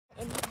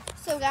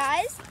So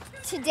guys,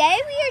 today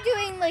we are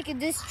doing like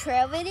this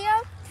trail video.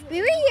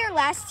 We were here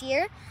last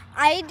year.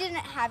 I didn't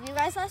have you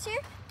guys last year.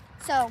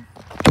 So,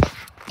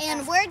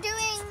 and we're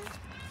doing,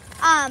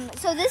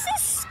 so this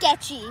is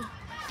sketchy.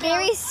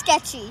 Very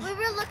sketchy. We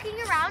were looking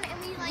around and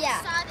we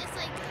saw this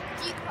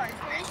Jeep cars.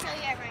 We're gonna show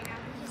you it right now.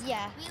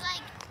 Yeah.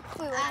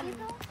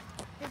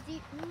 We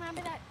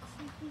remember that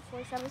creepy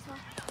forest that we saw?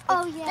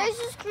 Oh yeah. There's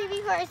this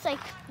creepy car. It's like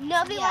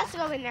nobody wants to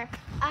go in there.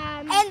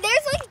 And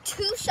there's like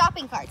 2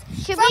 shopping carts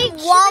Should from we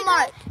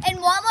Walmart, and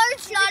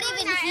Walmart's not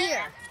even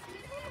here.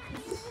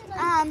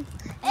 And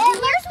here's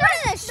one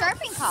of the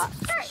shopping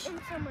carts.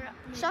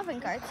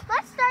 Shopping carts.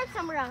 Let's start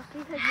somewhere else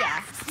because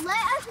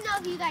let us know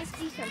if you guys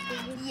see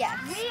something. Yeah.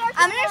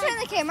 I'm gonna turn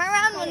the camera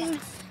around when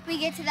we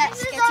get to that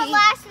sketchy This is our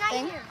last night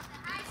thing. here.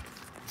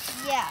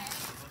 Yeah.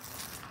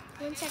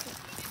 1 second.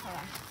 Hold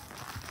on.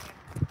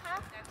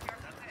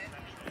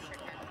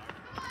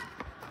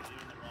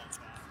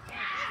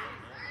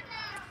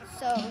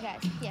 So guys,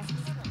 yeah.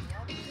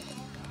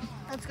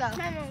 Let's go. No,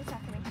 it's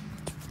not for me.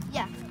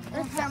 Yeah.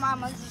 Their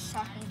mom was just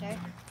shopping dirt.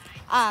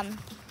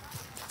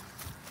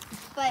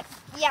 But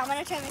yeah, I'm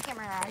gonna turn the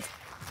camera around.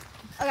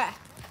 Okay.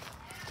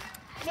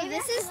 So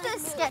this is the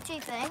sketchy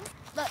thing.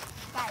 Look,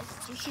 guys,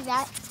 do you see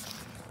that?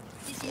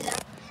 Do you see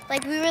that?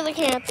 Like we were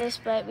looking at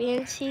this, but we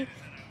didn't see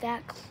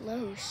that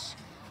close.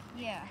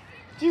 Yeah.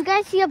 Do you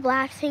guys see a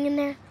black thing in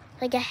there?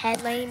 Like a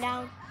head laying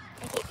down?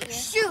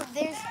 Shoot,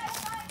 there's.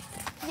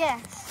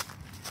 Yes.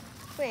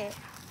 Wait.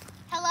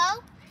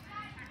 Hello?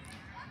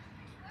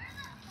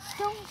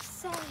 Don't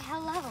say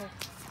hello.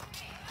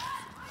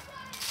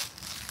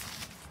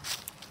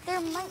 There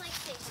might.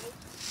 Is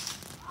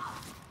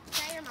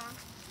that your mom?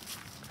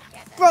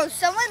 Yeah, Bro,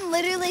 someone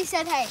literally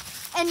said hey,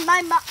 and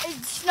my mom.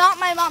 It's not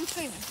my mom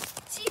screaming.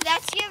 See,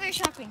 that's the other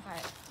shopping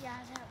cart. Yeah,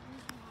 that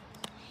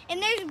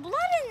And there's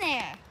blood in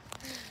there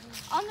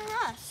on the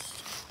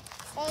rust.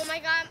 Oh my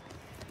god.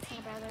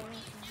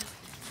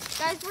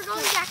 Guys, we're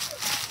going back.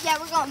 Yeah,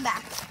 we're going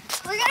back.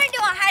 We're gonna do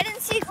a hide and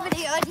seek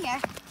video in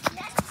here.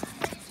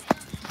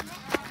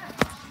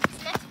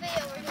 Next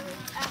video we're doing.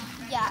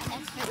 Yeah,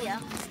 next video.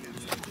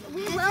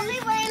 We will be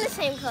wearing the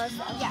same clothes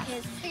though. Yeah,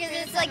 because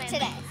it's like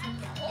today.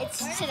 It's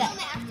today.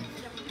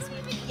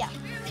 Yeah.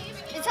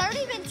 It's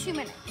already been 2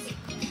 minutes.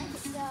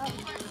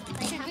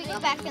 Should we go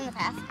back in the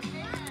path?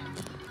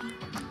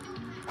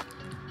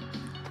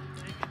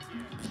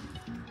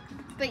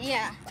 But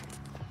yeah.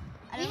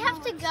 We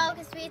have to go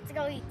because we have to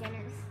go eat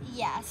dinner.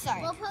 Yeah,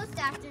 sorry. We'll post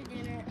after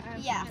dinner.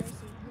 Yeah.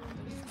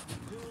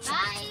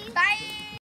 Bye. Bye.